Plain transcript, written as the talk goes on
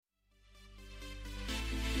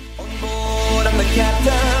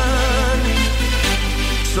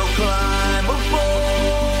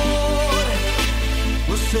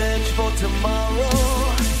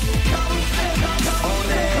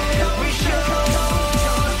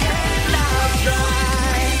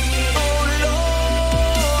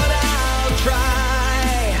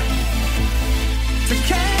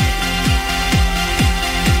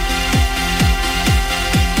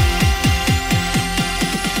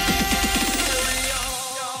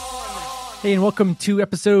Hey, and welcome to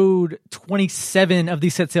episode 27 of the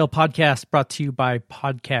Set Sail podcast, brought to you by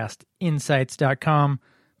podcastinsights.com.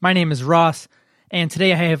 My name is Ross, and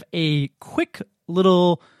today I have a quick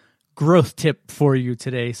little growth tip for you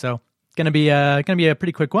today. So, gonna be a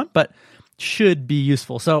pretty quick one, but should be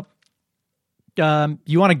useful. So,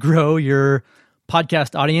 you want to grow your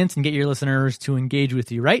podcast audience and get your listeners to engage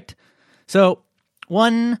with you, right? So,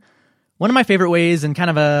 one of my favorite ways, and kind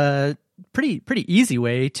of a pretty easy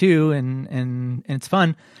way too, and it's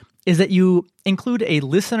fun, is that you include a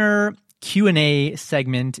listener Q&A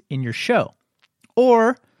segment in your show.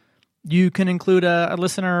 Or you can include a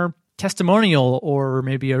listener testimonial or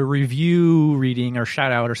maybe a review reading or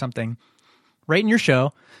shout out or something right in your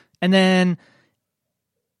show. And then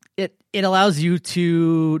it allows you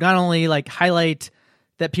to not only like highlight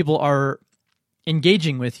that people are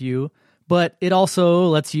engaging with you, but it also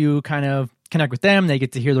lets you kind of connect with them. They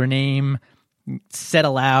get to hear their name said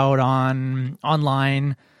aloud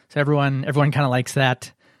online. So everyone kind of likes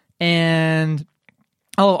that. And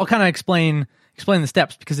I'll kind of explain the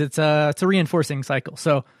steps because it's a reinforcing cycle.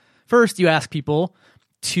 So first you ask people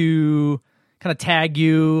to kind of tag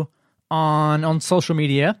you on social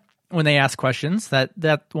media when they ask questions.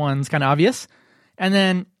 That one's kind of obvious. And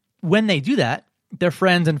then when they do that, their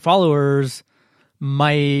friends and followers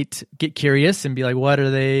might get curious and be like, what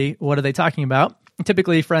are they talking about? And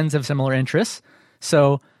typically friends have similar interests.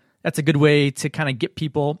 So that's a good way to kind of get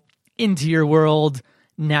people into your world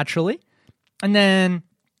naturally. And then,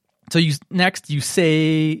 so you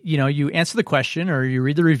say, you answer the question or you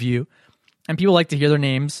read the review, and people like to hear their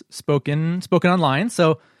names spoken online.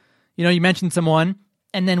 So, you mention someone,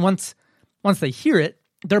 and then once they hear it,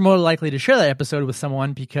 they're more likely to share that episode with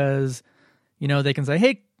someone because, they can say,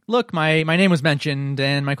 hey, look, my name was mentioned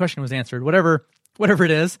and my question was answered, whatever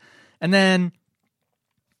it is. And then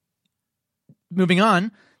moving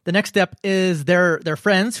on, the next step is their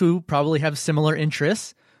friends who probably have similar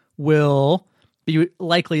interests will be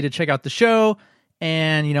likely to check out the show.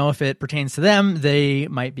 And, if it pertains to them, they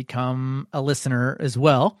might become a listener as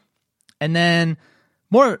well. And then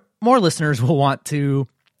more listeners will want to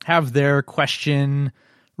have their question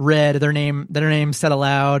read, their name said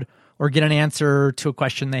aloud, or get an answer to a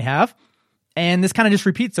question they have. And this kind of just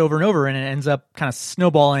repeats over and over, and it ends up kind of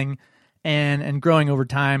snowballing and growing over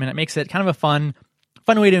time. And it makes it kind of a fun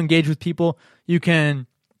way to engage with people. You can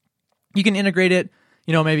integrate it,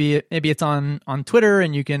 maybe it's on Twitter,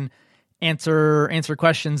 and you can answer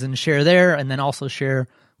questions and share there, and then also share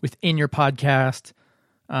within your podcast.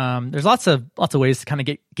 There's lots of ways to kind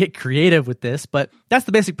of get creative with this, but that's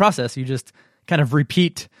the basic process. You just kind of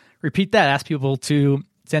repeat that, ask people to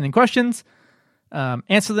send in questions,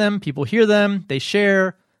 answer them, people hear them, they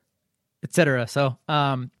share, etc. So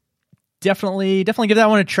definitely give that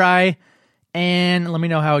one a try, and let me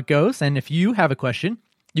know how it goes. And if you have a question,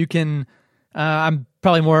 you can, I'm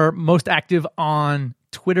probably most active on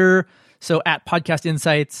Twitter, so at Podcast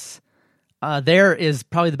Insights. There is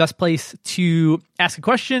probably the best place to ask a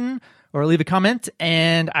question or leave a comment,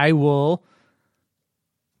 and I will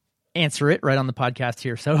answer it right on the podcast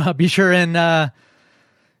here. So be sure and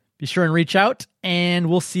reach out, and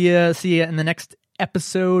we'll see you in the next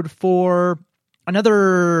episode for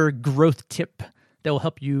another growth tip that will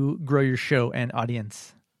help you grow your show and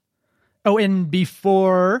audience. Oh, and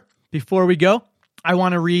before we go, I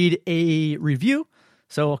want to read a review.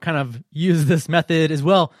 So I'll kind of use this method as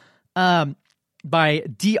well. By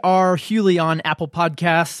D.R. Hewley on Apple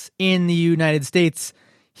Podcasts in the United States.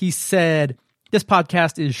 He said, "This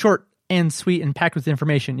podcast is short and sweet and packed with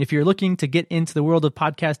information. If you're looking to get into the world of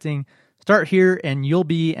podcasting, start here and you'll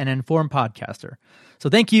be an informed podcaster." So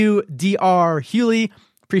thank you, D.R. Hewley.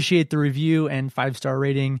 Appreciate the review and 5-star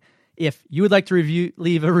rating. If you would like to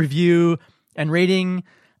leave a review and rating,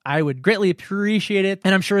 I would greatly appreciate it.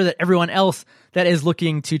 And I'm sure that everyone else that is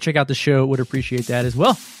looking to check out the show would appreciate that as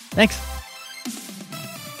well. Thanks.